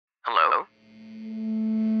Hello?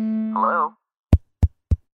 Hello?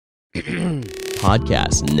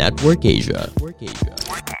 Podcast Network Asia.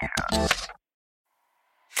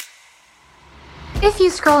 If you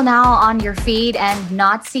scroll now on your feed and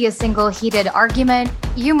not see a single heated argument,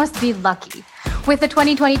 you must be lucky. With the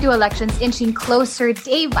 2022 elections inching closer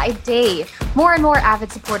day by day, more and more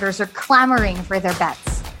avid supporters are clamoring for their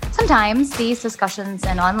bets. Sometimes these discussions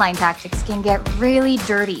and online tactics can get really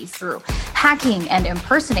dirty through hacking and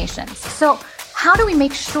impersonations. So how do we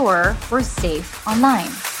make sure we're safe online?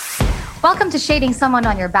 Welcome to Shading Someone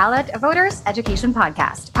on Your Ballot, a voters' education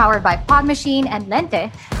podcast, powered by Pod Machine and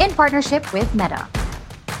Lente in partnership with Meta.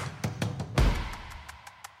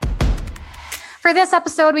 For this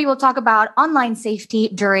episode, we will talk about online safety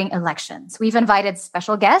during elections. We've invited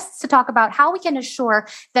special guests to talk about how we can assure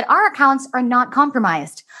that our accounts are not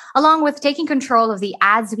compromised, along with taking control of the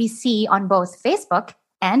ads we see on both Facebook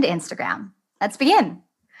and Instagram. Let's begin.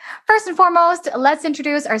 First and foremost, let's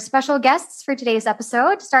introduce our special guests for today's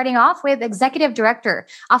episode, starting off with Executive Director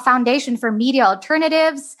of Foundation for Media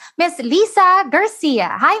Alternatives, Ms. Lisa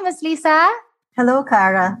Garcia. Hi, Ms. Lisa. Hello,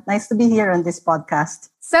 Cara. Nice to be here on this podcast.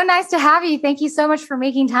 So nice to have you. Thank you so much for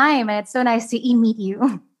making time, and it's so nice to meet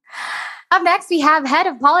you. Up next, we have Head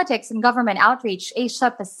of Politics and Government Outreach,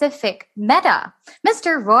 Asia Pacific, Meta,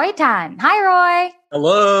 Mr. Roy Tan. Hi, Roy.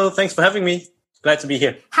 Hello. Thanks for having me. Glad to be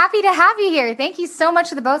here. Happy to have you here. Thank you so much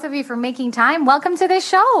to the both of you for making time. Welcome to the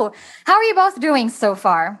show. How are you both doing so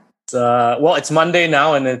far? It's Monday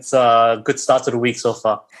now, and it's a good start to the week so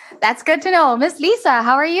far. That's good to know. Miss Lisa,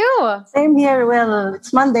 how are you? Same here. Well,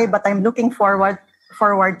 it's Monday, but I'm looking forward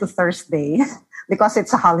to Thursday because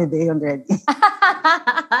it's a holiday already.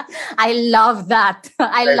 I love that.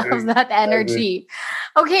 I love that energy.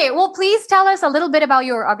 Okay, well, please tell us a little bit about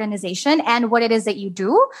your organization and what it is that you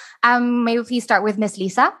do. Maybe please start with Miss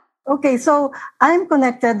Lisa. Okay, so I'm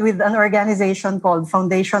connected with an organization called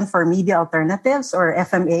Foundation for Media Alternatives, or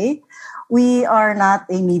FMA. We are not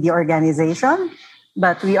a media organization,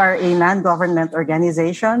 but we are a non-government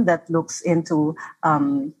organization that looks into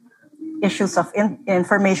issues of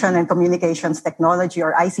information and communications technology,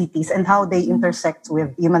 or ICTs, and how they intersect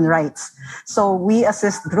with human rights. So we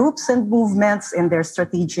assist groups and movements in their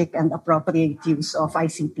strategic and appropriate use of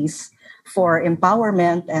ICTs for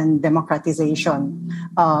empowerment and democratization.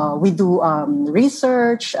 We do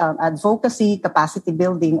research, advocacy, capacity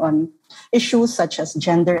building on issues such as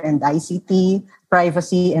gender and ICT,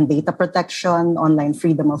 privacy and data protection, online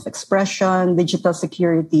freedom of expression, digital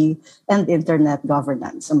security, and internet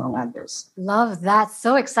governance, among others. Love that.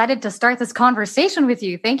 So excited to start this conversation with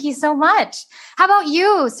you. Thank you so much. How about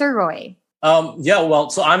you, Sir Roy?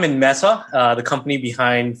 So I'm in Meta, the company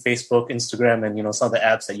behind Facebook, Instagram, and some of the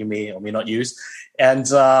apps that you may or may not use. And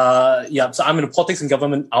so I'm in the politics and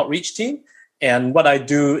government outreach team. And what I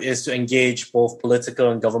do is to engage both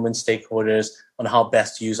political and government stakeholders on how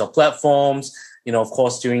best to use our platforms. Of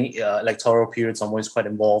course, during electoral periods, I'm always quite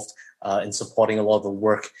involved in supporting a lot of the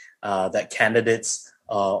work that candidates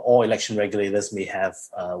or election regulators may have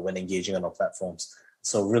when engaging on our platforms.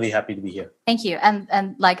 So really happy to be here. Thank you.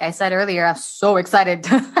 And like I said earlier, I'm so excited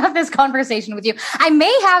to have this conversation with you. I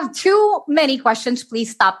may have too many questions.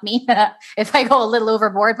 Please stop me if I go a little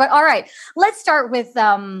overboard. But all right, let's start with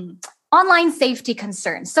online safety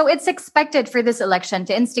concerns. So it's expected for this election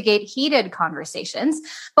to instigate heated conversations.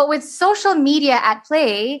 But with social media at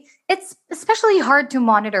play, it's especially hard to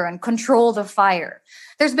monitor and control the fire.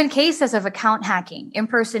 There's been cases of account hacking,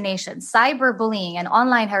 impersonation, cyberbullying, and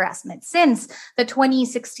online harassment since the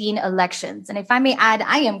 2016 elections. And if I may add,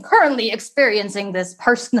 I am currently experiencing this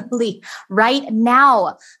personally right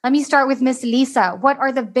now. Let me start with Miss Lisa. What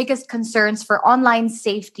are the biggest concerns for online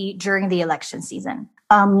safety during the election season?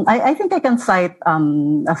 I think I can cite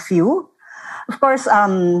a few. Of course,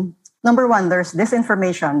 number one, there's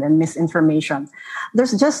disinformation and misinformation.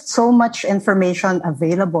 There's just so much information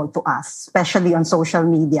available to us, especially on social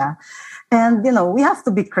media. And, we have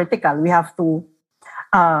to be critical. We have to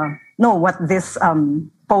know what these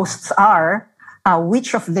posts are,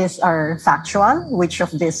 which of these are factual, which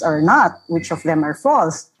of these are not, which of them are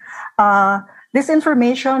false.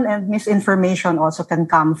 Disinformation and misinformation also can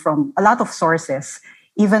come from a lot of sources,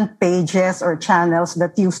 even pages or channels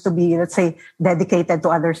that used to be, let's say, dedicated to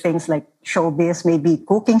other things like showbiz, maybe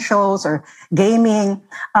cooking shows or gaming.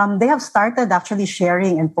 They have started actually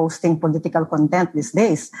sharing and posting political content these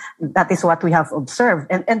days. That is what we have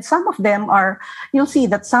observed. And some of them you'll see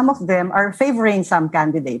that some of them are favoring some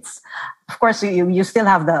candidates. Of course, you still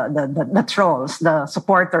have the trolls, the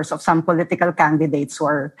supporters of some political candidates who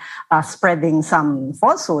are spreading some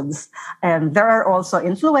falsehoods. And there are also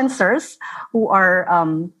influencers who are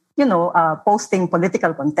posting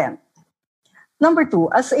political content. Number two,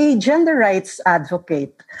 as a gender rights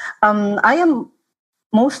advocate, I am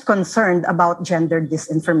most concerned about gender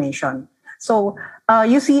disinformation. So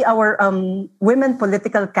you see our women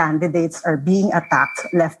political candidates are being attacked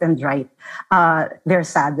left and right. They're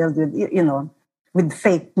saddled with, with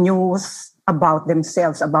fake news about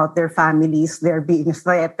themselves, about their families. They're being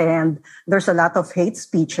threatened. There's a lot of hate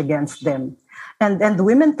speech against them. And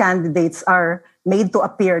women candidates are made to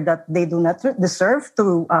appear that they do not deserve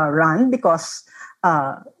to run because,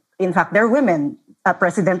 in fact, they're women.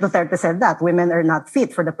 President Duterte said that women are not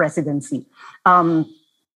fit for the presidency.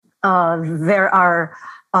 There are,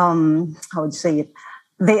 how would you say it?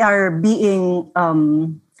 They are being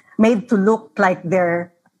made to look like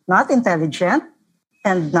they're not intelligent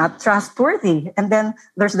and not trustworthy. And then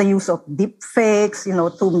there's the use of deep fakes,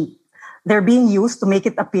 they're being used to make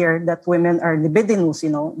it appear that women are libidinous.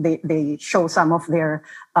 They show some of their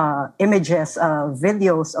images,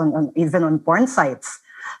 videos even on porn sites.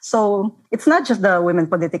 So it's not just the women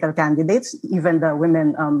political candidates, even the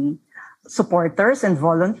women supporters and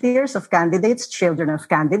volunteers of candidates, children of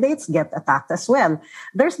candidates get attacked as well.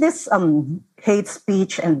 There's this hate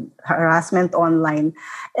speech and harassment online,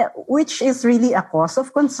 which is really a cause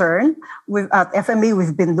of concern. At FMA,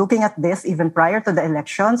 we've been looking at this even prior to the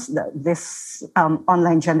elections, this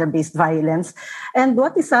online gender-based violence. And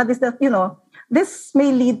what is sad is that, this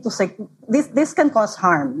may lead to this can cause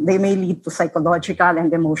harm. They may lead to psychological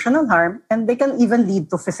and emotional harm, and they can even lead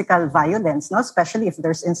to physical violence, especially if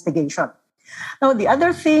there's instigation. Now, the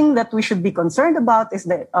other thing that we should be concerned about is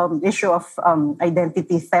the issue of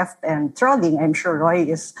identity theft and trolling. I'm sure Roy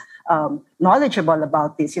is knowledgeable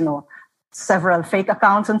about this. Several fake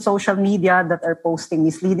accounts on social media that are posting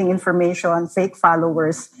misleading information, fake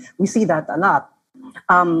followers. We see that a lot.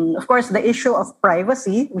 Of course, the issue of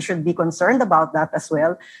privacy, we should be concerned about that as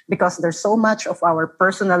well, because there's so much of our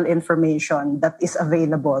personal information that is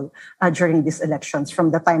available during these elections,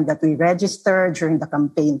 from the time that we register, during the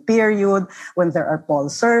campaign period, when there are poll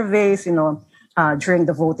surveys, during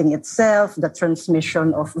the voting itself, the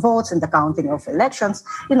transmission of votes and the counting of elections.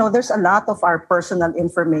 There's a lot of our personal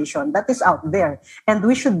information that is out there. And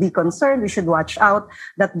we should be concerned, we should watch out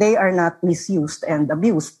that they are not misused and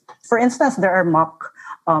abused. For instance, there are mock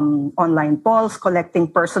online polls collecting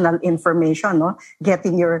personal information,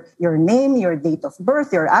 getting your name, your date of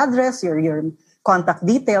birth, your address, your contact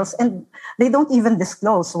details, and they don't even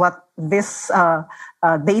disclose what this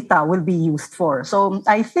data will be used for. So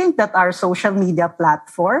I think that our social media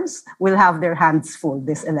platforms will have their hands full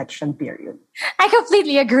this election period. I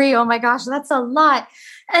completely agree. Oh my gosh, that's a lot.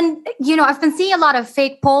 And, I've been seeing a lot of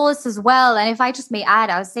fake polls as well. And if I just may add,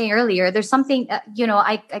 I was saying earlier, there's something,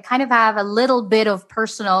 I kind of have a little bit of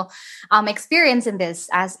personal experience in this,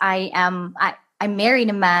 as I married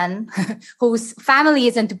a man whose family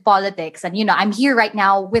is into politics. And, I'm here right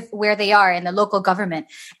now with where they are in the local government.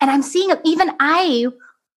 And I'm seeing even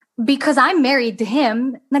because I'm married to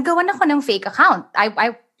him, nagawan ako ng fake account.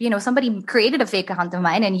 Somebody created a fake account of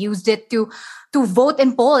mine and used it to vote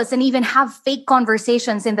in polls and even have fake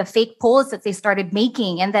conversations in the fake polls that they started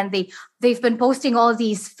making. And then they've been posting all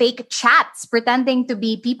these fake chats pretending to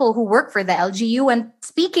be people who work for the LGU and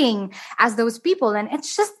speaking as those people. And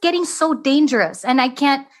it's just getting so dangerous. And I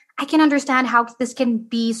can understand how this can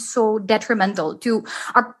be so detrimental to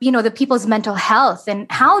our, the people's mental health. And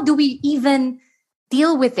how do we even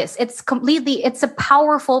deal with this? It's a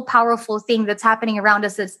powerful, powerful thing that's happening around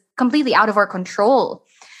us that's completely out of our control.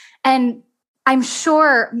 And I'm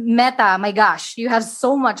sure, Meta, my gosh, you have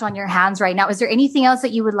so much on your hands right now. Is there anything else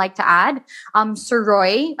that you would like to add, Sir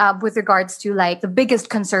Roy, with regards to the biggest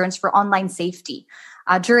concerns for online safety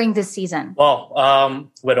during this season? Well,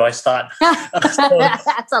 where do I start?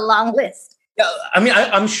 That's a long list. Yeah,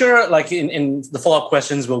 I'm sure in the follow-up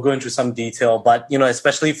questions, we'll go into some detail, but,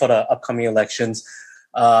 especially for the upcoming elections,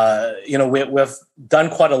 we've done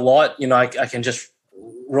quite a lot. I can just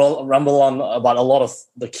rumble on about a lot of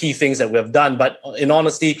the key things that we have done. But in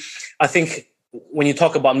honesty, I think when you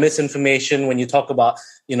talk about misinformation, when you talk about,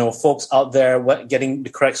 folks out there getting the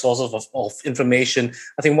correct sources of information,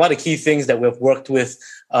 I think one of the key things that we've worked with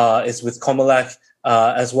is with Comelec,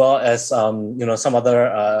 as well as, some other,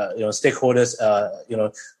 stakeholders,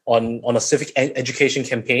 on a civic education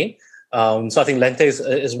campaign. So I think Lente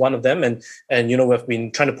is one of them. And, we've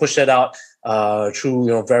been trying to push that out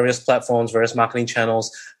through, various platforms, various marketing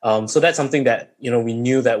channels. So that's something that, we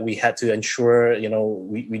knew that we had to ensure,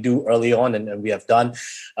 we do early on and we have done.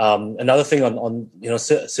 Another thing on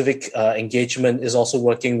civic engagement is also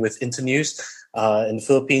working with Internews. in the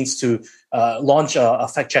Philippines to launch a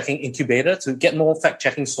fact-checking incubator to get more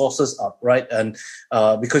fact-checking sources up, right? And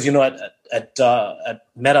because at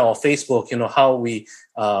Meta or Facebook, how we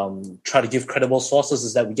try to give credible sources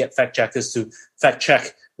is that we get fact-checkers to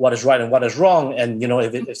fact-check what is right and what is wrong, and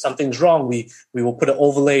if something's wrong, we will put an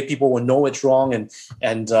overlay. People will know it's wrong, and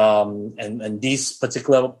these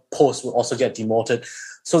particular posts will also get demoted.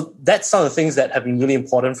 So that's some of the things that have been really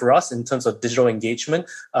important for us in terms of digital engagement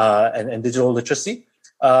and digital literacy.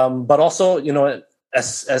 But also,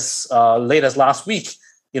 as late as last week,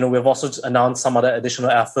 we've also announced some other additional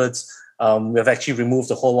efforts. We've actually removed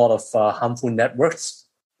a whole lot of harmful networks.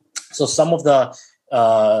 So some of the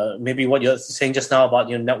maybe what you're saying just now about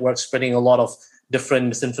networks spreading a lot of different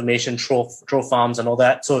misinformation, troll farms, and all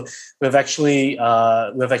that. So we've actually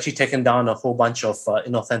taken down a whole bunch of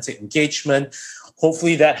inauthentic engagement.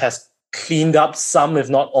 Hopefully, that has cleaned up some, if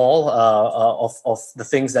not all, of the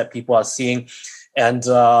things that people are seeing. And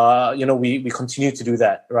we continue to do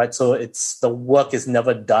that, right? So the work is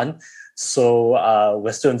never done. So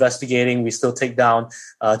we're still investigating. We still take down.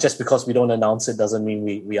 Just because we don't announce it doesn't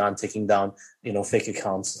mean we aren't taking down, fake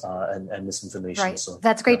accounts and misinformation. Right. So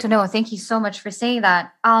that's great to know. Thank you so much for saying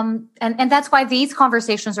that. And that's why these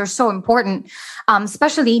conversations are so important,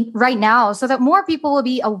 especially right now, so that more people will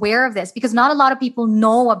be aware of this, because not a lot of people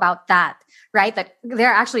know about that. Right? That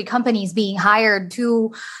there are actually companies being hired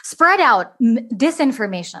to spread out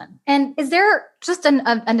disinformation. And is there just an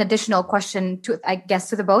additional question to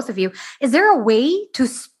the both of you? Is there a way to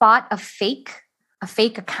spot a fake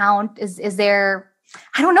account? Is there,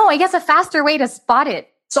 I don't know, I guess a faster way to spot it?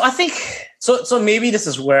 So I think, so maybe this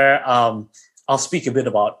is where I'll speak a bit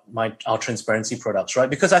about our transparency products, right?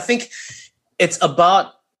 Because I think it's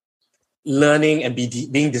about learning and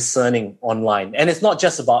being discerning online. And it's not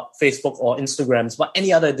just about Facebook or Instagram, it's about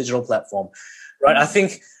any other digital platform, right? I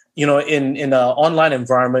think, in an online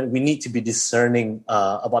environment, we need to be discerning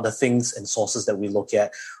about the things and sources that we look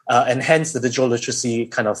at. And hence the digital literacy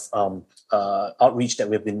kind of outreach that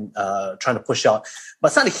we've been trying to push out.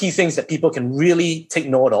 But some of the key things that people can really take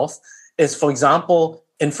note of is, for example,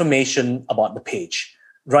 information about the page.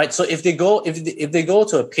 Right. So if they go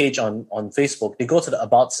to a page on Facebook, they go to the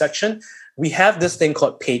About section. We have this thing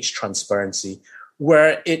called page transparency,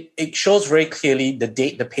 where it shows very clearly the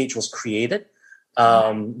date the page was created,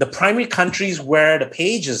 the primary countries where the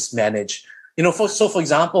page is managed. For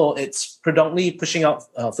example, it's predominantly pushing out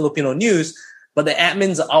Filipino news, but the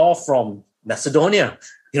admins are all from Macedonia.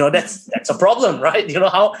 That's a problem, right?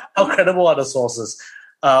 How credible are the sources?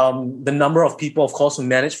 The number of people, of course, who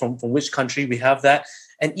manage from which country, we have that.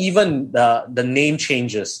 And even the name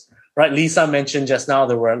changes, right? Lisa mentioned just now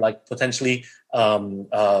there were potentially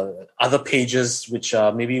other pages which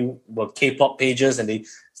maybe were K-pop pages, and they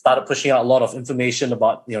started pushing out a lot of information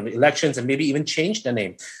about the elections and maybe even changed their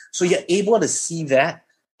name. So you're able to see that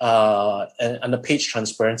on the page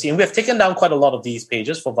transparency. And we have taken down quite a lot of these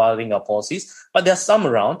pages for violating our policies, but there's some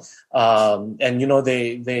around. And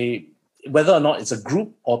they whether or not it's a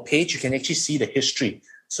group or page, you can actually see the history.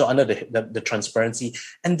 So under the transparency,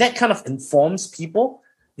 and that kind of informs people,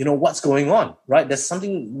 what's going on, right? There's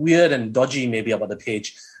something weird and dodgy maybe about the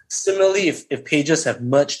page. Similarly, if pages have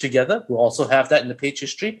merged together, we'll also have that in the page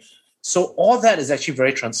history. So all that is actually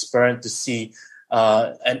very transparent to see.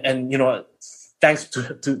 And thanks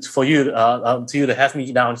to you to have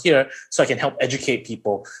me down here so I can help educate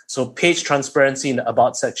people. So page transparency in the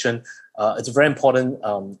About section, it's a very important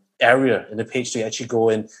area in the page to actually go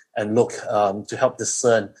in and look to help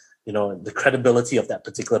discern, the credibility of that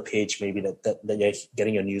particular page, maybe that you're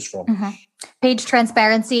getting your news from. Mm-hmm. Page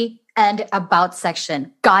transparency and About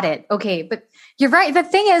section. Got it. Okay. But you're right. The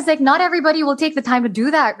thing is, not everybody will take the time to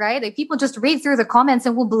do that, right? People just read through the comments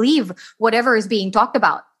and will believe whatever is being talked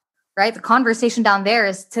about, right? The conversation down there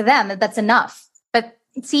is, to them, that's enough. But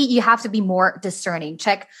see, you have to be more discerning.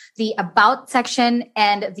 Check the About section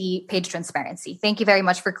and the page transparency. Thank you very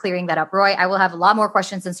much for clearing that up, Roy. I will have a lot more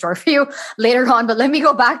questions in store for you later on, but let me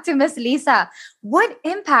go back to Miss Lisa. What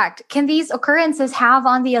impact can these occurrences have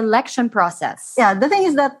on the election process? Yeah, the thing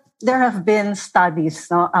is that there have been studies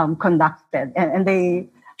conducted, and they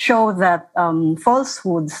show that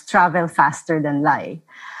falsehoods travel faster than lie.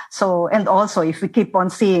 So, and also if we keep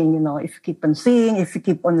on seeing, if you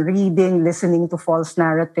keep on reading, listening to false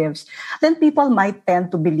narratives, then people might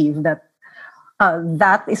tend to believe that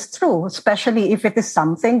that is true, especially if it is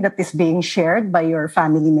something that is being shared by your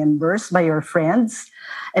family members, by your friends,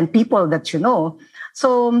 and people that you know.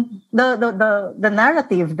 So the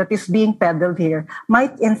narrative that is being peddled here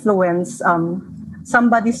might influence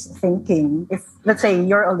somebody's thinking. If, let's say,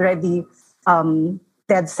 you're already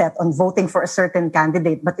dead set on voting for a certain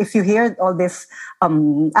candidate. But if you hear all these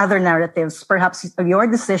other narratives, perhaps your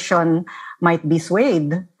decision might be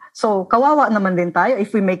swayed. So kawawa naman din tayo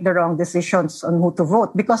if we make the wrong decisions on who to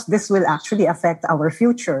vote, because this will actually affect our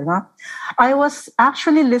future. No? I was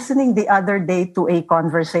actually listening the other day to a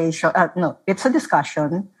conversation. No, it's a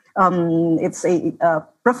discussion. It's a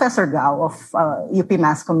Professor Gao of UP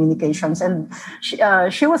Mass Communications, and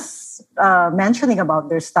she was mentioning about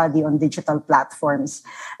their study on digital platforms.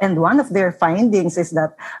 And one of their findings is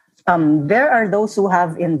that there are those who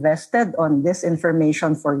have invested on this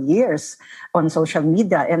information for years on social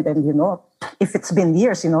media. And then, if it's been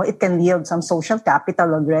years, it can yield some social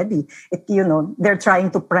capital already. They're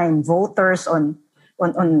trying to prime voters on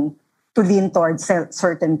to lean towards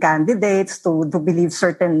certain candidates, to believe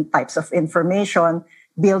certain types of information,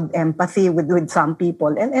 build empathy with some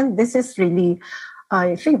people. And this is really,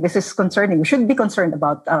 I think this is concerning. We should be concerned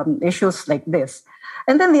about issues like this.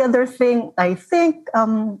 And then the other thing, I think,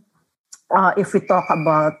 if we talk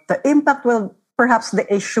about the impact, well, perhaps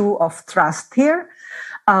the issue of trust here.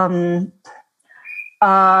 What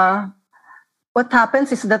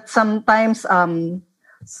happens is that sometimes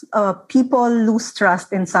people lose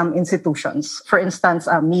trust in some institutions. For instance,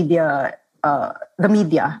 the media.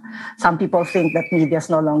 Some people think that media is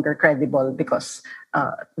no longer credible because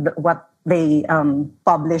what they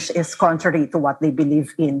publish is contrary to what they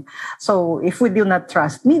believe in. So if we do not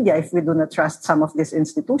trust media, if we do not trust some of these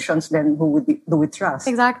institutions, then who do we trust?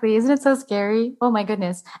 Exactly. Isn't it so scary? Oh my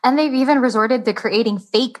goodness. And they've even resorted to creating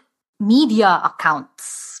fake media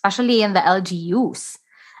accounts, especially in the LGUs.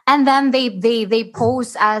 And then they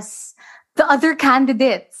pose as the other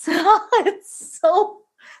candidates. It's so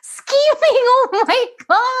scheming. Oh my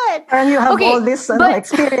God. And you have all these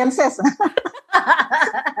experiences.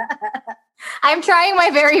 I'm trying my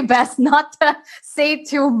very best not to say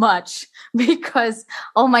too much because,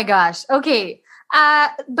 oh my gosh. Okay.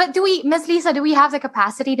 But Ms. Lisa, do we have the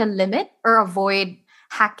capacity to limit or avoid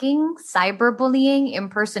hacking, cyberbullying,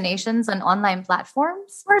 impersonations on online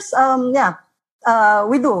platforms? Of course, yeah.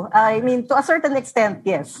 We do. I mean, to a certain extent,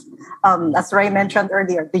 yes. As Ray mentioned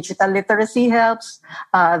earlier, digital literacy helps.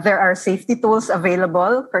 There are safety tools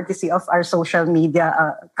available, courtesy of our social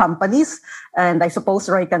media companies. And I suppose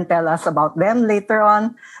Roy can tell us about them later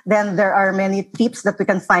on. Then there are many tips that we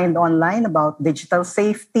can find online about digital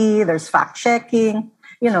safety. There's fact-checking.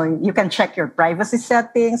 You can check your privacy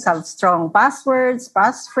settings, have strong passwords,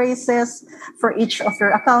 passphrases for each of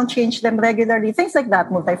your account, change them regularly, things like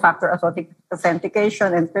that, multi-factor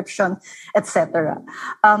authentication, encryption, etc.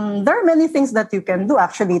 There are many things that you can do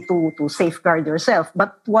actually to safeguard yourself.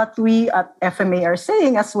 But what we at FMA are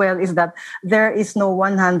saying as well is that there is no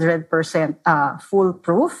 100%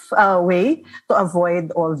 foolproof way to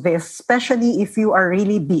avoid all this, especially if you are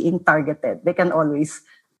really being targeted. They can always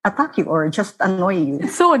attack you or just annoy you.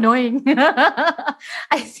 It's so annoying.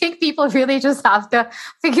 I think people really just have to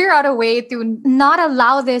figure out a way to not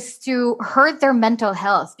allow this to hurt their mental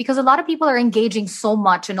health, because a lot of people are engaging so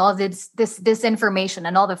much in all this disinformation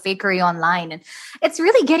and all the fakery online, and it's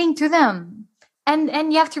really getting to them.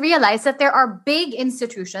 And you have to realize that there are big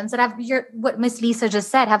institutions that have, what Miss Lisa just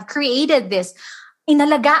said, have created this.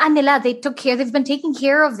 Inalagaan nila, they've been taking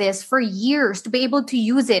care of this for years to be able to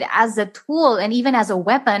use it as a tool and even as a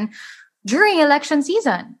weapon during election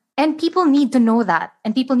season. And people need to know that.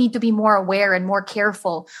 And people need to be more aware and more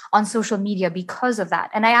careful on social media because of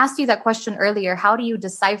that. And I asked you that question earlier. How do you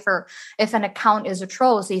decipher if an account is a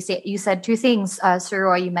troll? So you said two things, Sir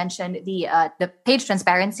Roy. You mentioned the page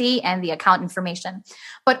transparency and the account information.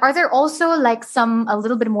 But are there also like a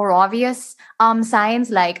little bit more obvious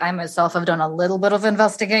signs? Like I myself have done a little bit of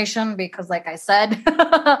investigation because, like I said,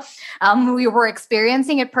 we were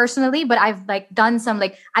experiencing it personally. But I've done some,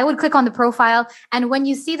 I would click on the profile, and when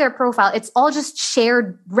you see their profile, it's all just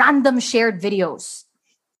random shared videos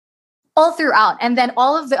all throughout. And then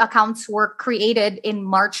all of the accounts were created in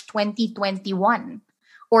March 2021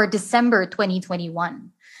 or December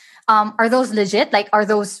 2021. Are those legit? Are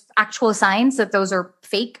those actual signs that those are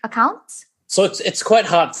fake accounts? So it's quite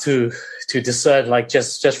hard to discern,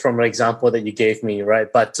 just from an example that you gave me, right?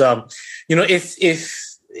 But if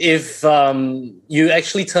you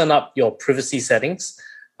actually turn up your privacy settings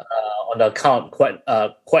on the account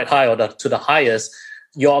quite high or to the highest,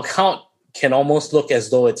 your account can almost look as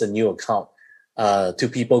though it's a new account to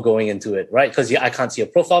people going into it, right? Because I can't see your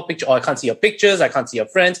profile picture, or I can't see your pictures, I can't see your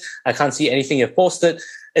friends, I can't see anything you've posted.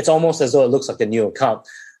 It's almost as though it looks like a new account.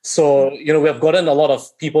 So, we have gotten a lot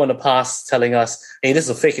of people in the past telling us, hey, this is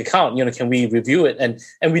a fake account, can we review it? And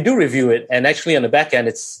we do review it. And actually on the back end,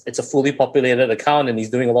 it's a fully populated account and he's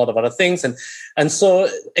doing a lot of other things. And so,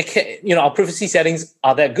 our privacy settings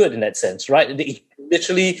are that good in that sense, right? They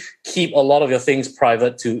literally keep a lot of your things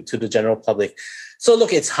private to the general public. So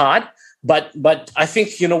look, it's hard, but I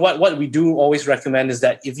think, what we do always recommend is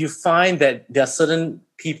that if you find that there are certain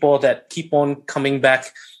people that keep on coming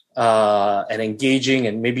back and engaging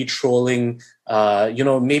and maybe trolling,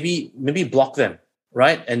 maybe block them,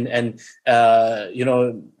 right? And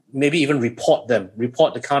maybe even report them,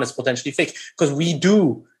 report the account as potentially fake, because we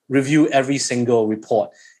do review every single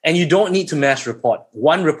report. And you don't need to mass report.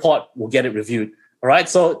 One report will get it reviewed, all right?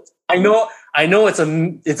 So I know it's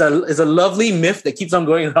a lovely myth that keeps on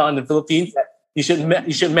going around in the Philippines that you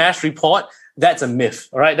should mass report. That's a myth,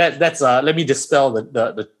 all right? That's let me dispel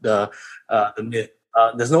the myth.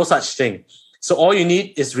 There's no such thing. So all you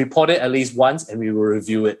need is report it at least once, and we will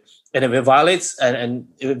review it. And if it violates and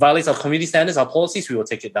if it violates our community standards, our policies, we will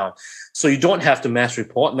take it down. So you don't have to mass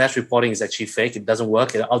report. Mass reporting is actually fake. It doesn't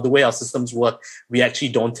work. The way our systems work, we actually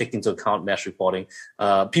don't take into account mass reporting.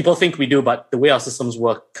 People think we do, but the way our systems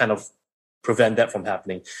work kind of prevent that from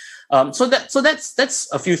happening. So that's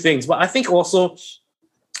a few things. But I think also,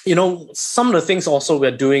 some of the things also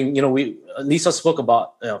we're doing, Lisa spoke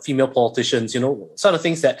about female politicians, some of the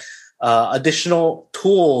things that additional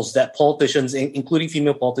tools that politicians, including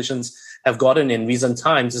female politicians, have gotten in recent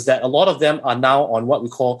times is that a lot of them are now on what we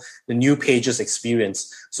call the new Pages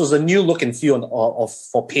experience. So it's a new look and feel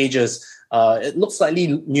for Pages. It looks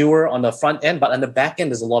slightly newer on the front end, but on the back end,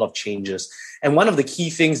 there's a lot of changes. And one of the key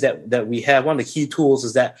things that we have, one of the key tools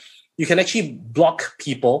is that you can actually block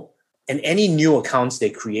people and any new accounts they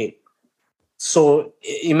create. So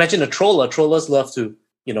imagine a troller. Trollers love to,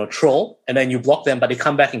 troll, and then you block them, but they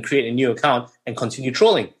come back and create a new account and continue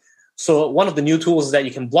trolling. So one of the new tools is that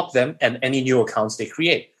you can block them and any new accounts they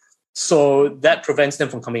create. So that prevents them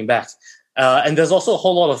from coming back. And there's also a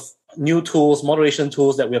whole lot of new tools, moderation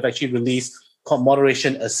tools that we have actually released called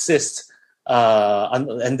Moderation Assist.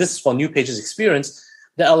 And this is for New Pages experience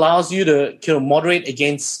that allows you to moderate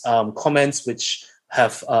against comments which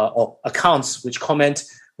have or accounts which comment,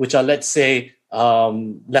 which are, let's say,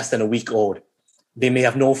 less than a week old. They may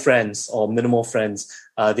have no friends or minimal friends.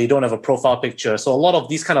 They don't have a profile picture. So a lot of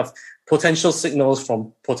these kind of potential signals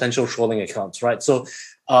from potential trolling accounts, right? So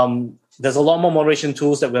there's a lot more moderation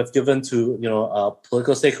tools that we have given to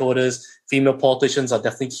political stakeholders. Female politicians are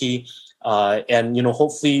definitely key. And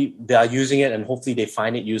hopefully they are using it and hopefully they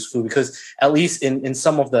find it useful, because at least in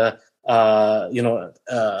some of the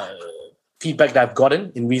feedback that I've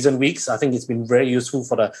gotten in recent weeks, I think it's been very useful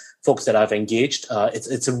for the folks that I've engaged.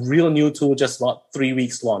 It's a real new tool, just about 3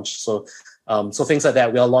 weeks launched. So things like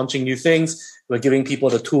that. We are launching new things. We're giving people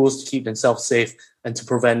the tools to keep themselves safe and to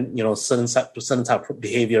prevent, certain type of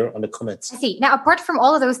behavior on the comments. I see. Now, apart from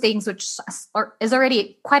all of those things, which is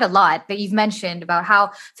already quite a lot that you've mentioned about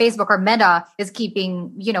how Facebook or Meta is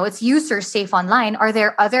keeping, its users safe online, are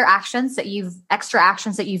there other extra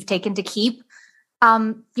actions that you've taken to keep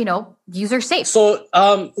users safe? So,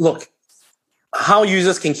 look, how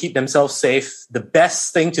users can keep themselves safe, the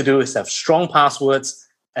best thing to do is have strong passwords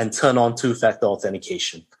and turn on two-factor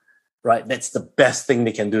authentication, right? That's the best thing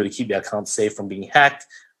they can do to keep their account safe from being hacked.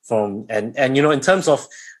 And in terms of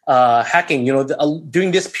hacking,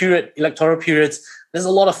 during this period, electoral periods, there's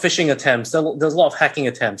a lot of phishing attempts. There's a lot of hacking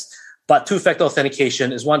attempts. But two-factor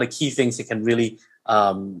authentication is one of the key things that can really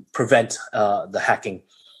prevent the hacking.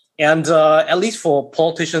 And at least for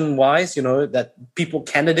politician-wise, that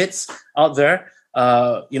candidates out there,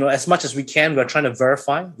 as much as we can, we're trying to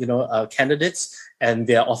verify, candidates and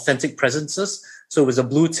their authentic presences. So with a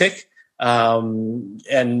blue tick, if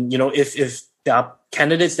there are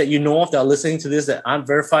candidates that of that are listening to this that aren't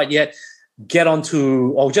verified yet, get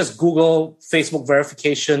onto or just Google Facebook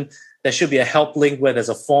verification. There should be a help link where there's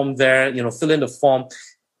a form there. Fill in the form.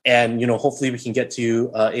 And, hopefully we can get to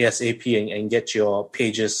you ASAP and get your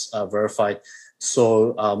pages verified.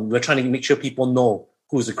 So we're trying to make sure people know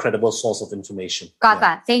who's a credible source of information. Got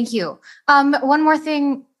that. Thank you. One more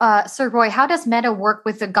thing, Sir Roy, how does Meta work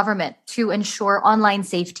with the government to ensure online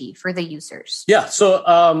safety for the users? Yeah. So,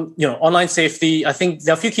 online safety, I think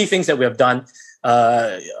there are a few key things that we have done.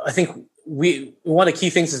 I think one of the key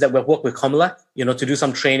things is that we've worked with Comelec, to do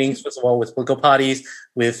some trainings, first of all, with political parties,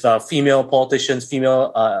 with female politicians,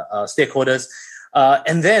 female stakeholders.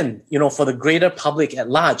 And then, for the greater public at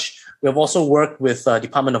large, we have also worked with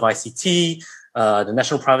Department of ICT, the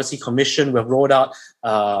National Privacy Commission. We've rolled out,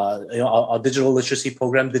 our digital literacy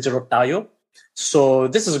program, Digital Tayo. So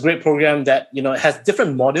this is a great program that, has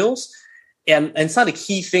different modules. And some of the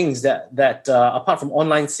key things that apart from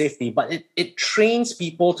online safety, but it trains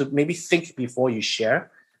people to maybe think before you share,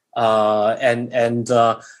 and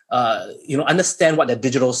understand what their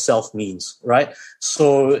digital self means, right?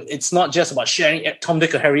 So it's not just about sharing Tom,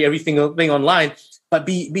 Dick, or Harry every single thing online, but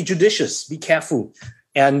be judicious, be careful.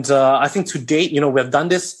 And I think to date, we've done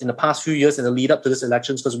this in the past few years in the lead up to this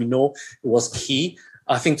election because we know it was key.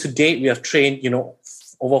 I think to date we have trained,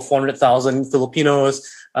 over 400,000 Filipinos,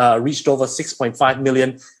 reached over 6.5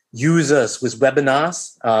 million users with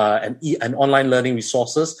webinars and online learning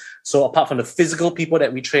resources. So apart from the physical people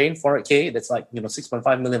that we train, 400K, that's like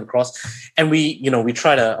 6.5 million across. And we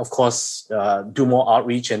try to, of course, do more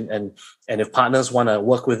outreach and if partners want to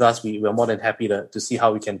work with us, we're more than happy to see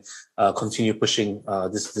how we can continue pushing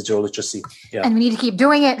this digital literacy. Yeah. And we need to keep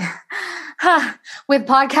doing it with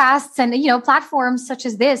podcasts and platforms such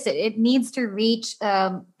as this. It needs to reach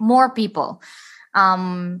more people.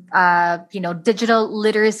 Digital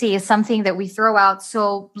literacy is something that we throw out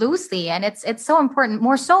so loosely, and it's so important,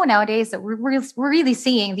 more so nowadays that we're really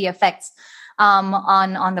seeing the effects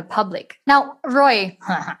on the public. Now, Roy,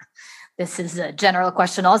 this is a general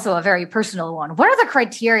question, also a very personal one. What are the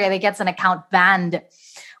criteria that gets an account banned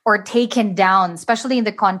or taken down, especially in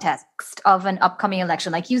the context of an upcoming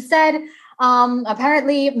election? Like you said,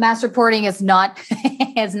 apparently mass reporting is not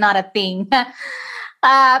is not a thing.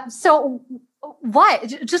 So what?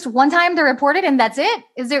 Just one time to report it and that's it?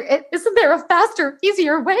 Isn't there a faster,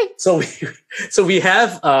 easier way? So we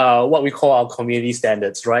have what we call our community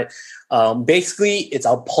standards, right? Basically, it's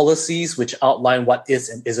our policies which outline what is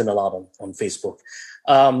and isn't allowed on Facebook.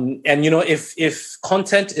 If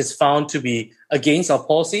content is found to be against our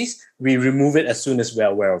policies, we remove it as soon as we're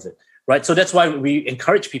aware of it, right? So that's why we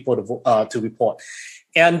encourage people to report.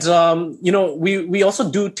 And, we also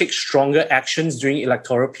do take stronger actions during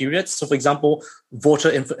electoral periods. So, for example,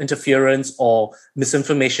 voter interference or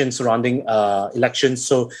misinformation surrounding elections.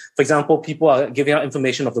 So, for example, people are giving out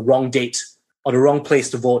information of the wrong date or the wrong place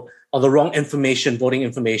to vote or the wrong information, voting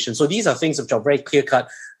information. So these are things which are very clear-cut,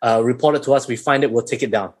 reported to us. We find it, we'll take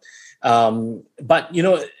it down. And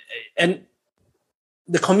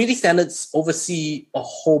the community standards oversee a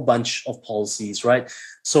whole bunch of policies, right?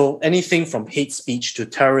 So anything from hate speech to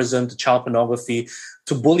terrorism to child pornography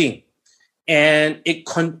to bullying. And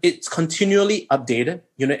it's continually updated.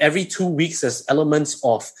 Every 2 weeks there's elements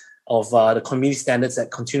of the community standards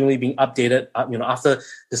that continually being updated, after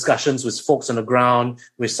discussions with folks on the ground,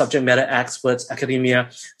 with subject matter experts, academia.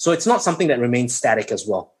 So it's not something that remains static as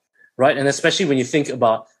well, right? And especially when you think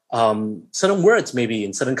about certain words, maybe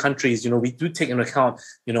in certain countries, we do take into account,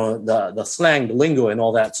 the slang, the lingo and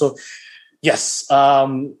all that. So yes,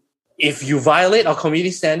 if you violate our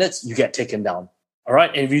community standards, you get taken down. All right.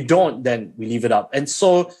 And if you don't, then we leave it up. And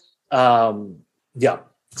so,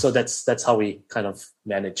 so that's how we kind of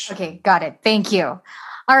manage. Okay. Got it. Thank you.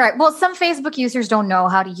 All right. Well, some Facebook users don't know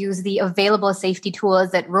how to use the available safety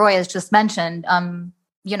tools that Roy has just mentioned.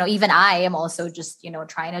 Even I am also just,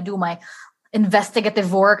 trying to do my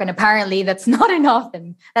investigative work, and apparently that's not enough,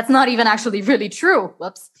 and that's not even actually really true.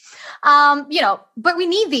 Whoops. But we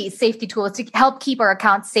need these safety tools to help keep our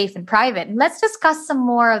accounts safe and private. And let's discuss some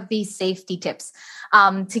more of these safety tips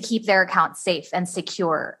to keep their accounts safe and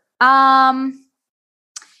secure. Now,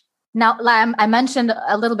 I mentioned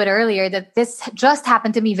a little bit earlier that this just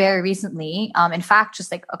happened to me very recently. In fact,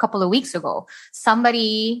 just like a couple of weeks ago,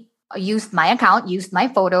 somebody used my account, used my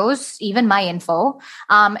photos, even my info,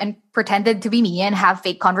 and pretended to be me and have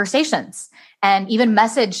fake conversations and even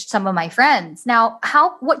messaged some of my friends. Now,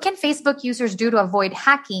 what can Facebook users do to avoid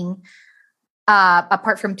hacking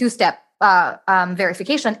apart from two-step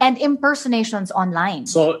verification and impersonations online?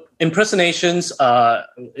 So impersonations,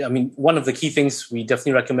 one of the key things we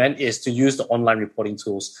definitely recommend is to use the online reporting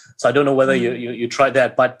tools. So I don't know whether you tried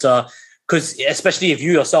that, but because especially if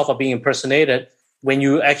you yourself are being impersonated, when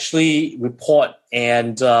you actually report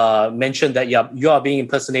and mention that you are being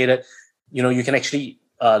impersonated, you can actually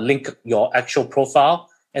link your actual profile.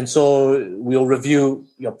 And so we'll review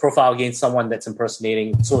your profile against someone that's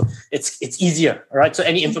impersonating. So it's easier, all right? So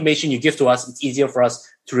any information you give to us, it's easier for us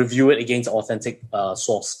to review it against authentic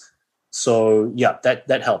source. So yeah,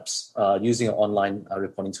 that helps using online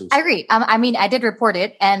reporting tools. I agree. I did report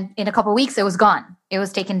it, and in a couple of weeks, it was gone. It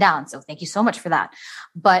was taken down. So thank you so much for that.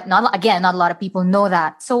 But not a lot of people know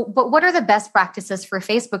that. So, but what are the best practices for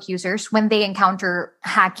Facebook users when they encounter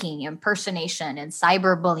hacking, impersonation, and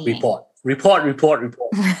cyberbullying? Report.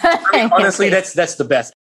 Honestly, that's the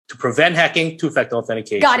best. To prevent hacking, two-factor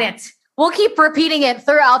authentication. Got it. We'll keep repeating it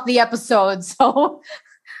throughout the episode. So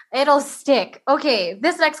it'll stick. Okay,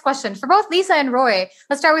 this next question for both Lisa and Roy.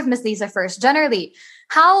 Let's start with Miss Lisa first. Generally,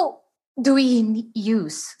 how do we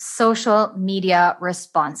use social media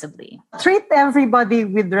responsibly? Treat everybody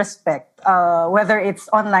with respect, whether it's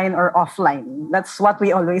online or offline. That's what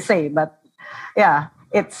we always say. But yeah,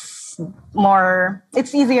 it's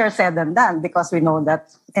easier said than done, because we know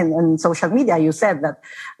that in social media, you said that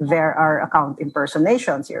there are account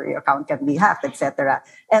impersonations, your account can be hacked, etc.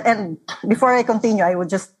 And before I continue, I would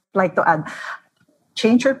just like to add,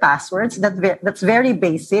 change your passwords. That's very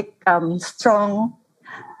basic, strong,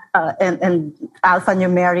 and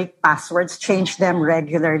alphanumeric passwords. Change them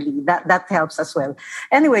regularly. That helps as well.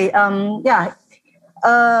 Anyway, I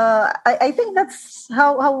think that's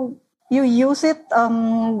how you use it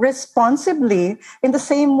responsibly, in the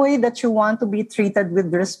same way that you want to be treated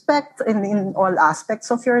with respect in all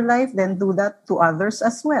aspects of your life. Then do that to others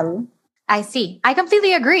as well. I see. I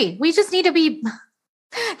completely agree. We just need to be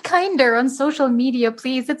kinder on social media,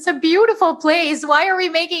 please. It's a beautiful place. Why are we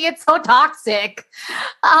making it so toxic?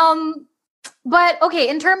 But okay,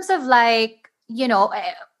 in terms of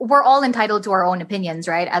we're all entitled to our own opinions,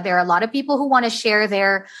 right? There are a lot of people who want to share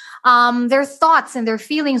their thoughts and their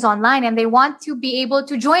feelings online, and they want to be able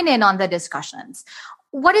to join in on the discussions.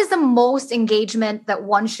 What is the most engagement that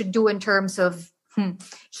one should do in terms of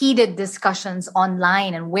heated discussions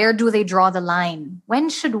online, and where do they draw the line? When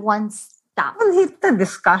should one stop? Well, heated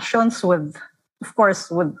discussions would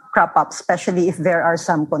crop up, especially if there are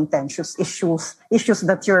some contentious issues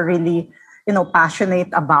that you're really passionate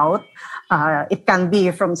about. It can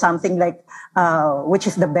be from something like which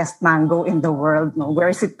is the best mango in the world, where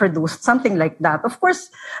is it produced, something like that. Of course,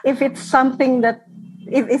 if it's something that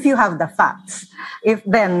if you have the facts,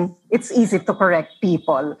 then it's easy to correct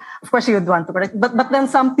people. Of course, you'd want to correct, but then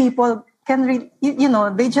some people can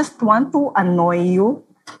they just want to annoy you.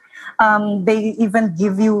 They even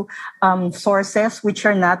give you sources which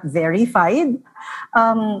are not verified,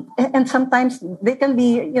 and sometimes they can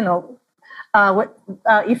be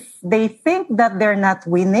if they think that they're not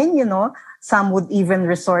winning, some would even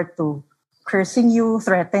resort to cursing you,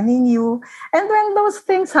 threatening you. And when those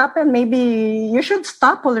things happen, maybe you should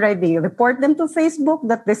stop already. Report them to Facebook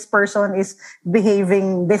that this person is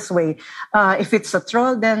behaving this way. If it's a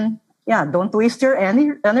troll, then don't waste your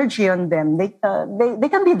energy on them. They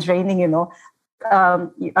can be draining,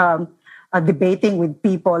 debating with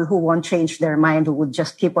people who won't change their mind, who would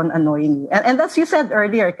just keep on annoying you. And as you said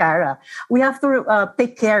earlier, Cara, we have to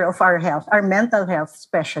take care of our health, our mental health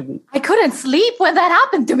especially. I couldn't sleep when that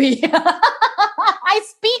happened to me. I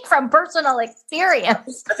speak from personal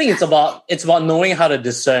experience. I think it's about knowing how to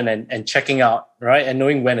discern and checking out, right? And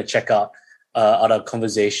knowing when to check out a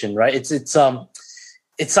conversation, right?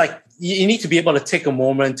 It's like you need to be able to take a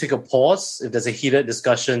moment, take a pause if there's a heated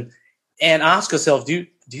discussion, and ask yourself, do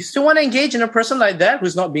you still want to engage in a person like that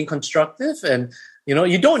who's not being constructive? And,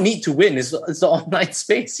 you don't need to win. It's the online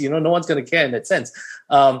space. No one's going to care in that sense.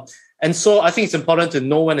 And so I think it's important to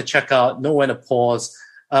know when to check out, know when to pause,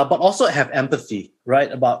 but also have empathy,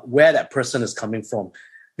 right, about where that person is coming from.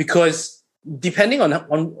 Because depending on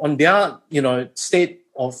their, state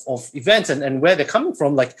of events and where they're coming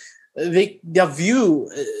from, like their view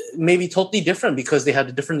may be totally different because they had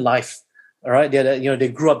a different life. All right, they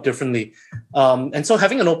grew up differently, and so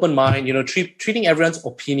having an open mind, treating everyone's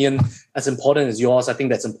opinion as important as yours, I think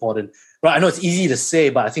that's important. Right? I know it's easy to say,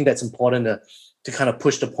 but I think that's important to kind of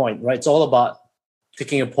push the point. Right? It's all about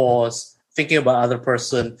taking a pause, thinking about other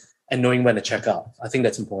person, and knowing when to check out. I think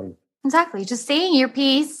that's important. Exactly, just saying your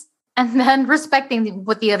piece and then respecting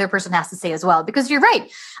what the other person has to say as well. Because you're right.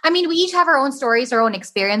 I mean, we each have our own stories, our own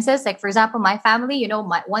experiences. Like, for example, my family,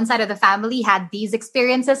 my one side of the family had these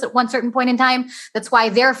experiences at one certain point in time. That's why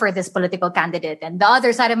they're for this political candidate. And the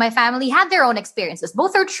other side of my family had their own experiences.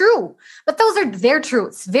 Both are true, but those are their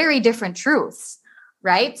truths, very different truths,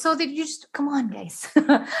 right? So that you just, come on, guys.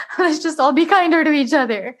 Let's just all be kinder to each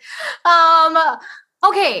other.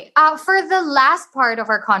 Okay, for the last part of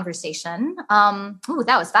our conversation,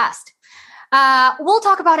 that was fast. We'll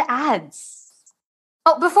talk about ads.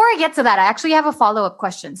 Oh, before I get to that, I actually have a follow-up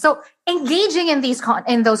question. So, engaging in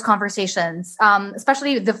those conversations,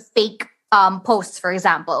 especially the fake posts, for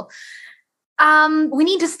example, we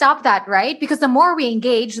need to stop that, right? Because the more we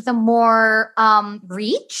engage, the more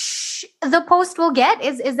reach the post will get.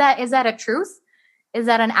 Is that a truth? Is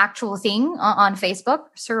that an actual thing on Facebook,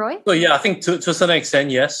 Sir Roy? So yeah, I think to a certain extent,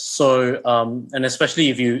 yes. So and especially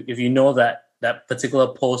if you know that particular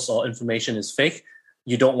post or information is fake,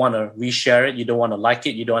 you don't want to reshare it, you don't want to like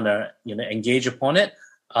it, you don't want to engage upon it.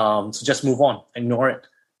 So just move on, ignore it.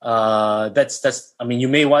 That's. I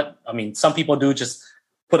mean, some people do just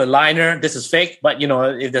put a liner. This is fake, but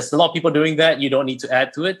if there's a lot of people doing that, you don't need to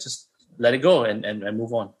add to it. Just let it go and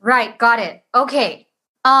move on. Right, got it. Okay.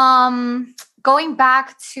 Going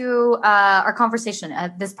back to our conversation,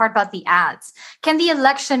 this part about the ads, can the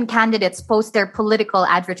election candidates post their political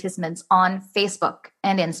advertisements on Facebook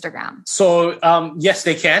and Instagram? So yes,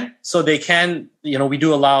 they can. So they can, we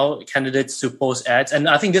do allow candidates to post ads. And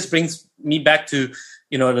I think this brings me back to,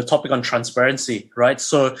 the topic on transparency, right?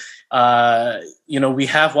 So, we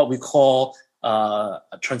have what we call a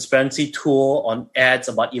transparency tool on ads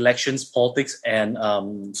about elections, politics,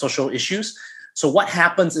 and social issues. So what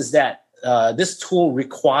happens is that this tool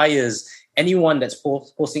requires anyone that's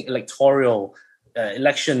posting electoral,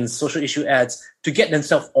 elections, social issue ads to get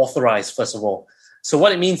themselves authorized, first of all. So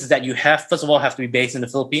what it means is that you have to be based in the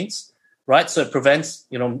Philippines, right? So it prevents,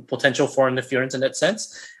 potential foreign interference in that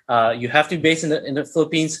sense. You have to be based in the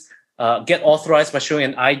Philippines, get authorized by showing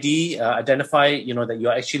an ID, identify, that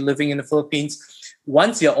you're actually living in the Philippines.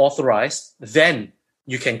 Once you're authorized, then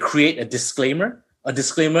you can create a disclaimer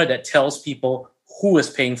that tells people who is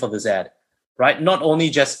paying for this ad, right? Not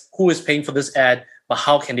only just who is paying for this ad, but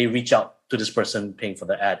how can they reach out to this person paying for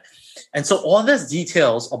the ad. And so all these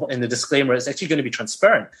details in the disclaimer is actually going to be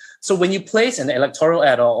transparent. So when you place an electoral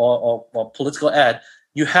ad or political ad,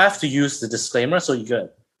 you have to use the disclaimer. So you can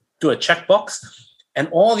do a checkbox. And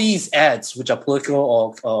all these ads, which are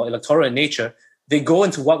political or electoral in nature, they go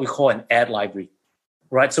into what we call an ad library,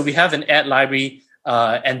 right? So we have an ad library,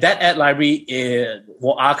 and that ad library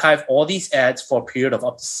will archive all these ads for a period of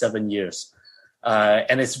up to 7 years.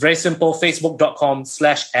 And it's very simple,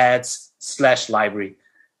 facebook.com/ads/library.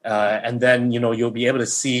 And then, you'll be able to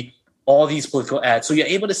see all these political ads. So you're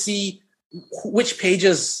able to see which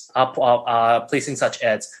pages are placing such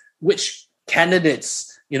ads, which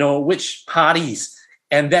candidates, which parties.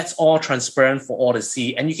 And that's all transparent for all to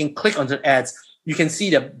see. And you can click on the ads. You can see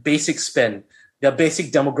their basic spend, their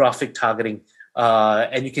basic demographic targeting.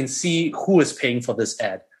 And you can see who is paying for this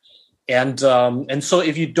ad. And so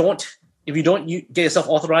if you don't get yourself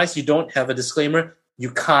authorized, you don't have a disclaimer,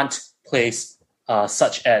 you can't place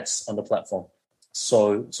such ads on the platform.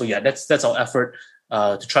 So yeah, that's our effort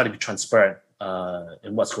to try to be transparent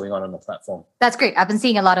in what's going on the platform. That's great. I've been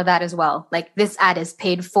seeing a lot of that as well. Like this ad is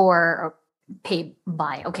paid for or paid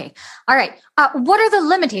by. Okay. All right. What are the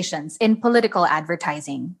limitations in political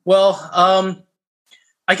advertising? Well,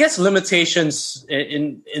 I guess limitations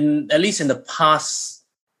in at least in the past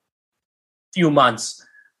few months,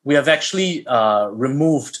 we have actually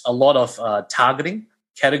removed a lot of targeting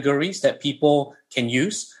categories that people can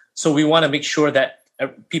use. So we want to make sure that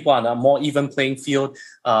people are on a more even playing field.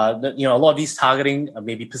 A lot of these targeting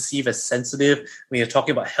may be perceived as sensitive when you're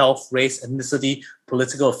talking about health, race, ethnicity,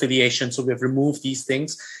 political affiliation. So we've removed these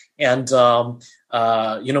things. And,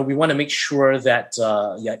 we want to make sure that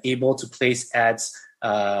you're able to place ads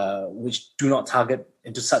which do not target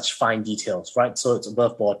into such fine details, right? So it's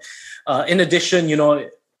above board. In addition,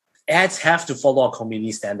 ads have to follow our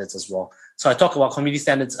community standards as well. So I talked about community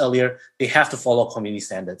standards earlier. They have to follow community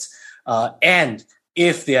standards. And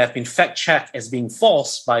if they have been fact-checked as being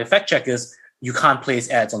false by fact checkers, you can't place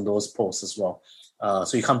ads on those posts as well.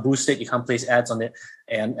 So you can't boost it, you can't place ads on it.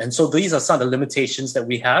 And so these are some of the limitations that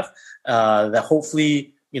we have that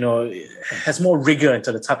hopefully, has more rigor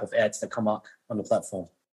into the type of ads that come out on the platform.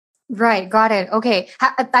 Right. Got it. Okay.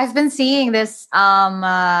 I've been seeing this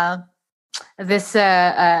meme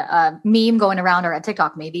going around, or a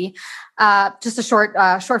TikTok maybe, just a short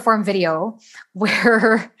form video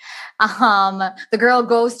where the girl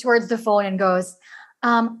goes towards the phone and goes,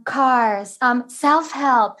 cars,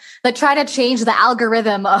 self-help, that try to change the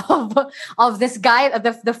algorithm of this guy,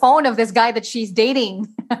 the phone of this guy that she's dating.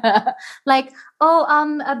 Like,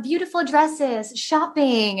 beautiful dresses,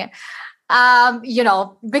 shopping,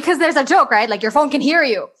 because there's a joke, right? Like your phone can hear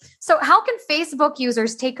you. So how can Facebook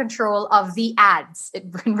users take control of the ads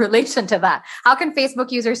in relation to that? How can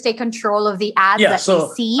Facebook users take control of the ads they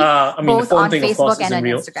see both on Facebook and on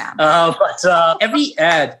Instagram? But every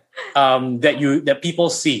ad that people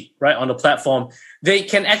see right on the platform, they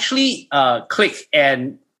can actually click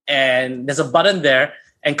and there's a button there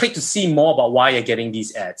and click to see more about why you're getting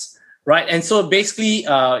these ads. Right. And so basically,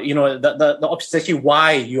 the option is actually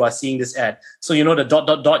why you are seeing this ad. So,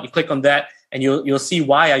 the ... you click on that and you'll see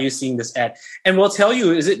why are you seeing this ad. And we'll tell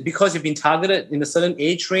you, is it because you've been targeted in a certain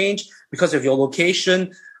age range, because of your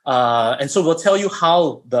location? And so we'll tell you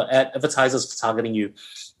how the advertisers are targeting you.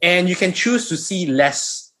 And you can choose to see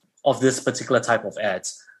less of this particular type of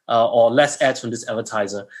ads or less ads from this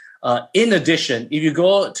advertiser. In addition, if you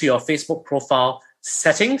go to your Facebook profile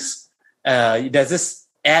settings, there's this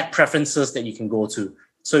ad preferences that you can go to.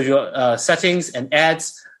 So your settings and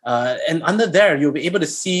ads, and under there, you'll be able to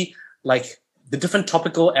see like the different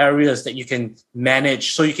topical areas that you can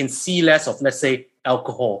manage. So you can see less of, let's say,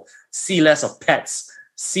 alcohol, see less of pets,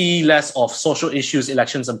 see less of social issues,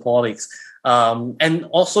 elections, and politics. And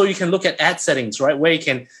also you can look at ad settings, right, where you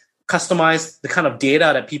can customize the kind of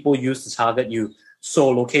data that people use to target you. So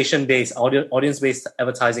location-based, audience-based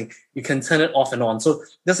advertising, you can turn it off and on. So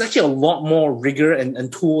there's actually a lot more rigor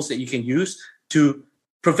and tools that you can use to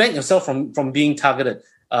prevent yourself from being targeted.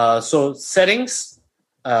 So settings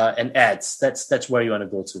and ads, that's where you want to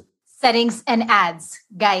go to. Settings and ads.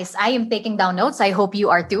 Guys, I am taking down notes. I hope you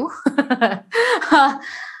are too.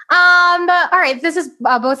 All right, this is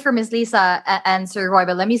both for Ms. Lisa and Sir Roy,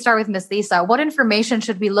 but let me start with Ms. Lisa. What information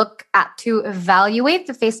should we look at to evaluate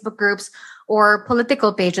the Facebook groups or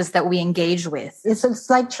political pages that we engage with? It's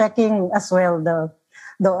like checking as well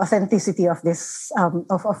the authenticity of this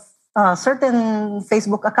of certain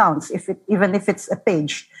Facebook accounts, even if it's a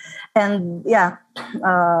page. And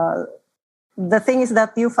the thing is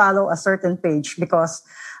that you follow a certain page because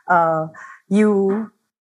you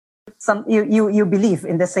believe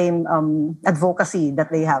in the same advocacy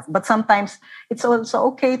that they have. But sometimes it's also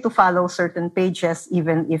okay to follow certain pages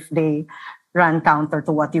even if they run counter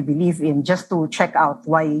to what you believe in, just to check out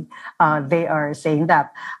why they are saying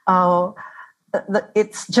that.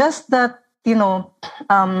 It's just that, these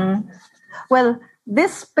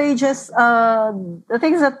pages, the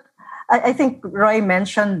things that I think Roy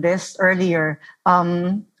mentioned this earlier,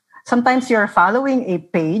 sometimes you're following a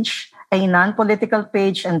page, a non-political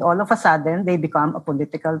page, and all of a sudden they become a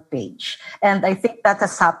political page. And I think that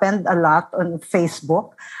has happened a lot on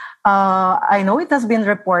Facebook. I know it has been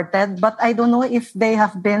reported, but I don't know if they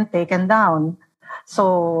have been taken down.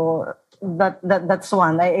 So that's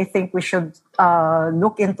one. I think we should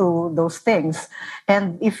look into those things.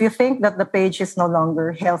 And if you think that the page is no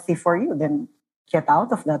longer healthy for you, then get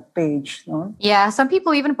out of that page. No? Yeah, some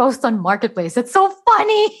people even post on Marketplace. It's so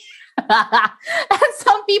funny. And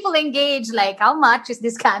some people engage like, how much is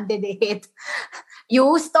this candidate?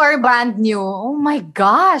 Used or brand new? Oh my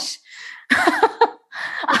gosh.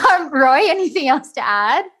 Roy, anything else to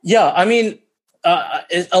add? Yeah, I mean,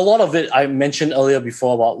 a lot of it I mentioned earlier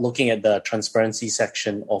before about looking at the transparency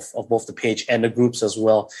section of both the page and the groups as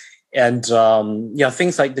well. And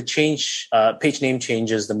things like the change, page name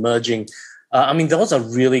changes, the merging. I mean, those are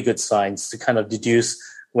really good signs to kind of deduce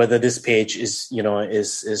whether this page is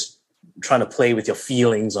trying to play with your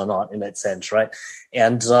feelings or not, in that sense, right?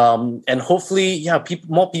 And hopefully,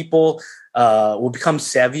 more people will become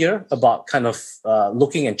savvier about kind of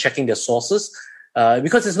looking and checking their sources,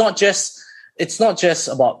 because it's not just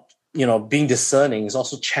about being discerning. It's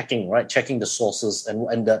also checking the sources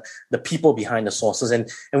and the people behind the sources,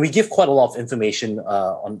 and we give quite a lot of information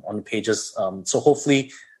on the pages. So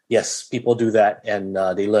hopefully, yes, people do that and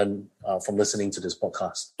they learn from listening to this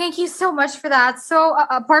podcast. Thank you so much for that. So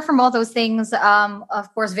apart from all those things,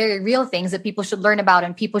 of course, very real things that people should learn about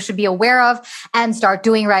and people should be aware of and start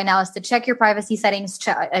doing right now is to check your privacy settings.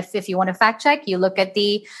 If you want to fact check, you look at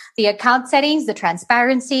the account settings, the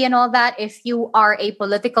transparency and all that. If you are a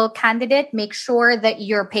political candidate, make sure that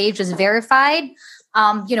your page is verified.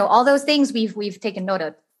 All those things we've taken note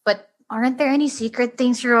of. But aren't there any secret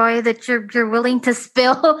things, Roy, that you're willing to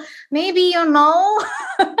spill? Maybe,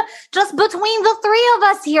 just between the three of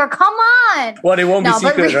us here. Come on. Well, it won't be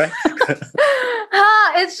secret, right?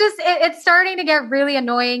 It's starting to get really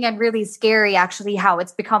annoying and really scary, actually, how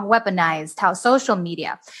it's become weaponized, how social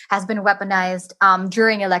media has been weaponized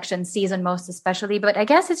during election season, most especially. But I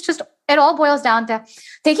guess it all boils down to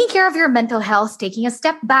taking care of your mental health, taking a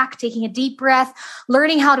step back, taking a deep breath,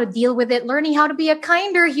 learning how to deal with it, learning how to be a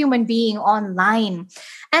kinder human being online,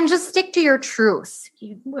 and just stick to your truth.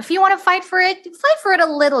 If you want to fight for it a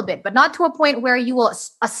little bit, but not to a point where you will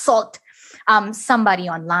assault somebody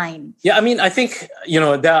online. Yeah, I mean, I think,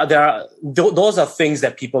 there are those are things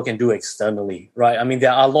that people can do externally, right? I mean,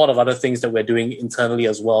 there are a lot of other things that we're doing internally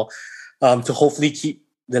as well to hopefully keep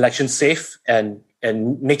the election safe and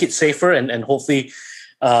make it safer and hopefully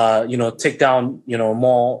take down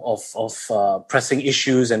more of pressing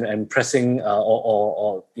issues and pressing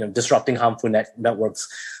or disrupting harmful networks.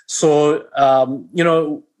 So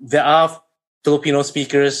there are Filipino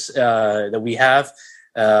speakers that we have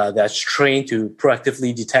that's trained to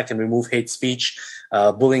proactively detect and remove hate speech,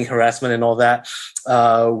 bullying, harassment, and all that.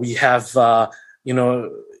 We have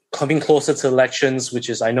coming closer to elections, which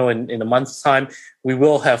is, I know in a month's time, we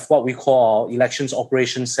will have what we call our Elections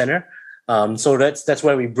Operations Center. So that's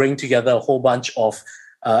where we bring together a whole bunch of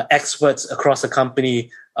experts across the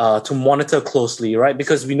company to monitor closely, right?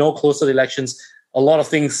 Because we know closer to elections, a lot of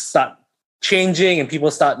things start changing and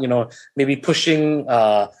people start, maybe pushing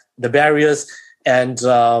the barriers. And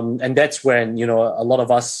that's when, a lot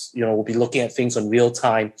of us, will be looking at things in real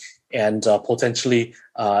time and potentially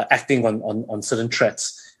acting on certain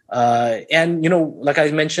threats. And like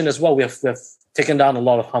I mentioned as well, we have taken down a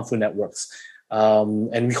lot of harmful networks,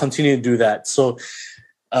 and we continue to do that. So,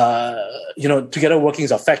 together working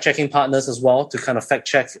with our fact-checking partners as well to kind of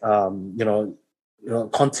fact-check,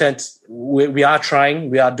 content. We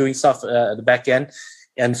are doing stuff at the back end.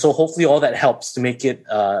 And so hopefully all that helps to make it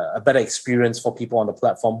a better experience for people on the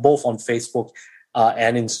platform, both on Facebook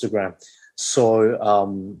and Instagram.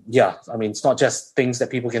 So, it's not just things that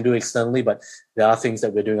people can do externally, but there are things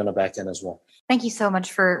that we're doing on the back end as well. Thank you so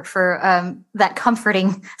much for that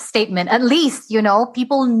comforting statement. At least,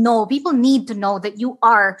 people need to know that you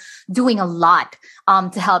are doing a lot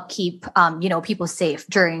to help keep, people safe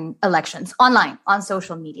during elections online, on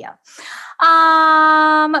social media.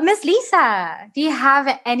 Miss Lisa, do you have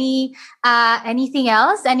anything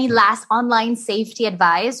else? Any last online safety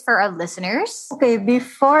advice for our listeners? Okay,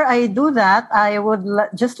 before I do that, I would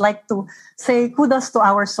just like to say kudos to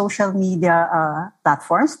our social media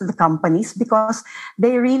platforms, to the companies, because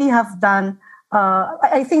they really have done,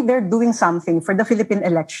 I think they're doing something for the Philippine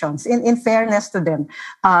elections. In fairness to them,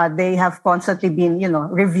 they have constantly been,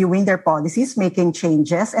 reviewing their policies, making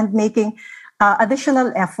changes, and making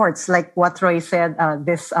additional efforts, like what Roy said,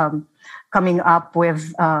 coming up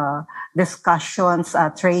with discussions,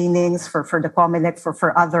 trainings for the COMELEC,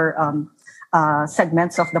 for other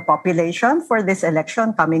segments of the population for this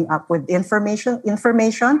election, coming up with information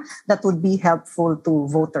that would be helpful to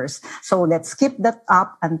voters. So let's keep that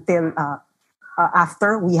up until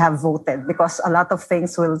after we have voted, because a lot of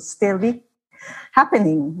things will still be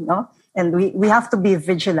happening, and we have to be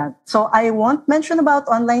vigilant. So I won't mention about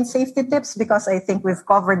online safety tips because I think we've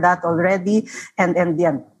covered that already. And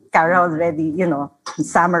Cara already,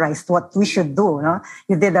 summarized what we should do.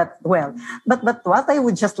 You did that well. But what I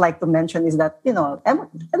would just like to mention is that,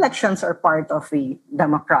 elections are part of the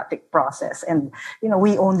democratic process. And,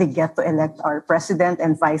 we only get to elect our president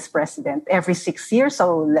and vice president every 6 years.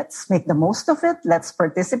 So let's make the most of it. Let's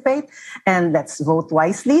participate and let's vote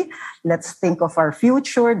wisely. Let's think of our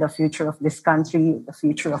future, the future of this country, the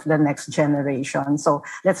future of the next generation. So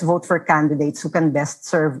let's vote for candidates who can best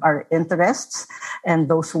serve our interests and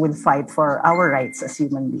those who will fight for our rights as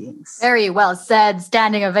human beings. Very well said.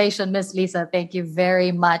 Standing ovation, Miss Lisa. Thank you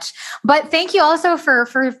very much. But thank you also for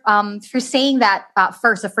saying that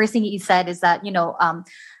first. The first thing you said is that,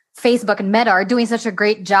 Facebook and Meta are doing such a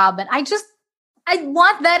great job. And I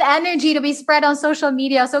want that energy to be spread on social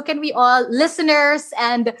media. So can we all, listeners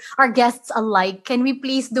and our guests alike, can we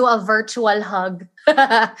please do a virtual hug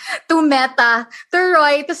to Meta,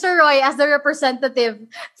 to Sir Roy as the representative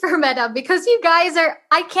for Meta? Because you guys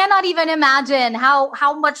I cannot even imagine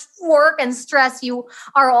how much work and stress you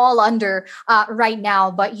are all under right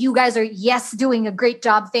now. But you guys are, doing a great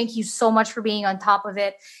job. Thank you so much for being on top of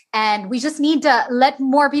it. And we just need to let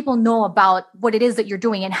more people know about what it is that you're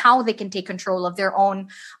doing and how they can take control of their own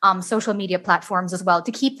social media platforms as well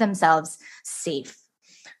to keep themselves safe.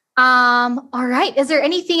 All right. Is there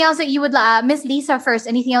anything else that you would, Miss Lisa first,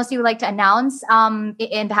 anything else you would like to announce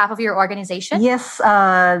in behalf of your organization? Yes.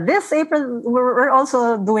 This April, we're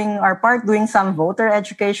also doing our part, doing some voter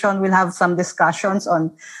education. We'll have some discussions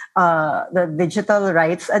on the digital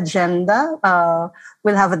rights agenda.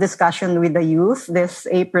 We'll have a discussion with the youth this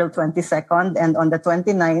April 22nd and on the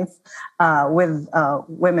 29th with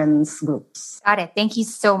women's groups. Got it. Thank you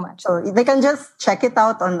so much. So they can just check it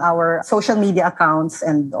out on our social media accounts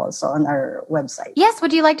and also on our website. Yes.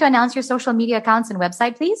 Would you like to announce your social media accounts and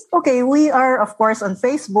website, please? Okay. We are, of course, on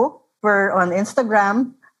Facebook. We're on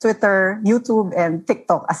Instagram, Twitter, YouTube, and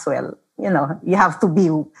TikTok as well. You have to be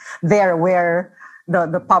there where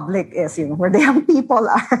the public is, where the young people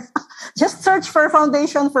are. Just search for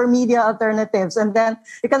Foundation for Media Alternatives. And then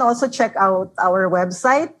you can also check out our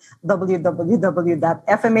website, www.fma.ph.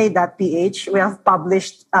 We have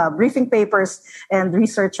published briefing papers and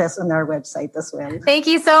researches on our website as well. Thank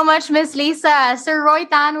you so much, Miss Lisa. Sir Roy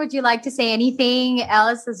Tan, would you like to say anything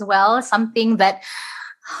else as well? Something that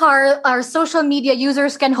our social media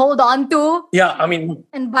users can hold on to? Yeah,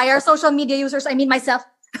 And by our social media users, I mean myself.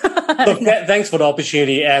 So thanks for the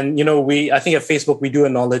opportunity. And, I think at Facebook, we do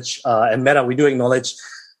acknowledge, and Meta, we do acknowledge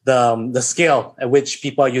the scale at which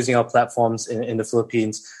people are using our platforms in the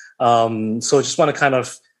Philippines. So just want to kind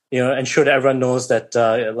of, ensure that everyone knows that,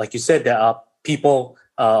 like you said, there are people,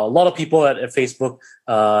 a lot of people at Facebook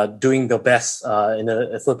doing their best in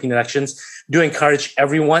the Philippine elections. Do encourage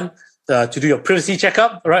everyone to do your privacy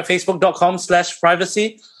checkup, right?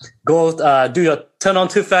 Facebook.com/privacy. Go do your turn on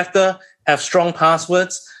two-factor, have strong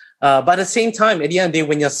passwords. But at the same time, at the end of the day,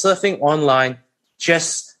 when you're surfing online,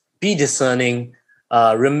 just be discerning.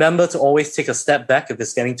 Remember to always take a step back if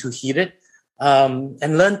it's getting too heated,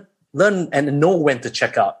 and learn and know when to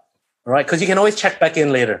check out. All right, because you can always check back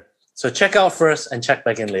in later. So check out first and check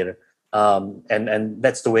back in later, and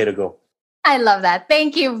that's the way to go. I love that.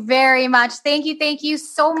 Thank you very much. Thank you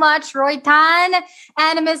so much, Roy Tan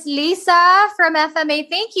and Miss Lisa from FMA.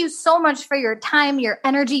 Thank you so much for your time, your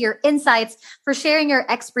energy, your insights, for sharing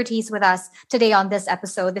your expertise with us today on this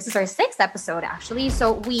episode. This is our 6th episode, actually.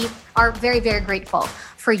 So we are very, very grateful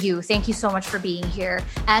for you. Thank you so much for being here.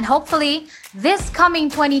 And hopefully this coming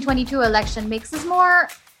 2022 election makes us more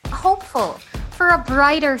hopeful for a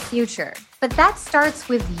brighter future. But that starts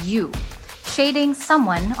with you shading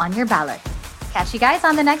someone on your ballot. Catch you guys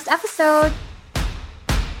on the next episode.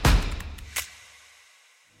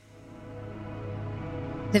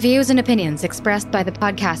 The views and opinions expressed by the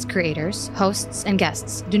podcast creators, hosts, and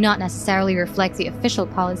guests do not necessarily reflect the official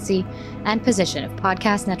policy and position of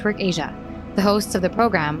Podcast Network Asia, the hosts of the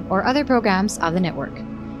program, or other programs of the network.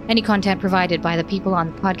 Any content provided by the people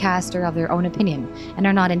on the podcast are of their own opinion and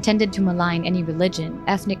are not intended to malign any religion,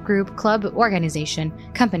 ethnic group, club, organization,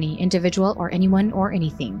 company, individual, or anyone or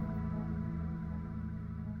anything.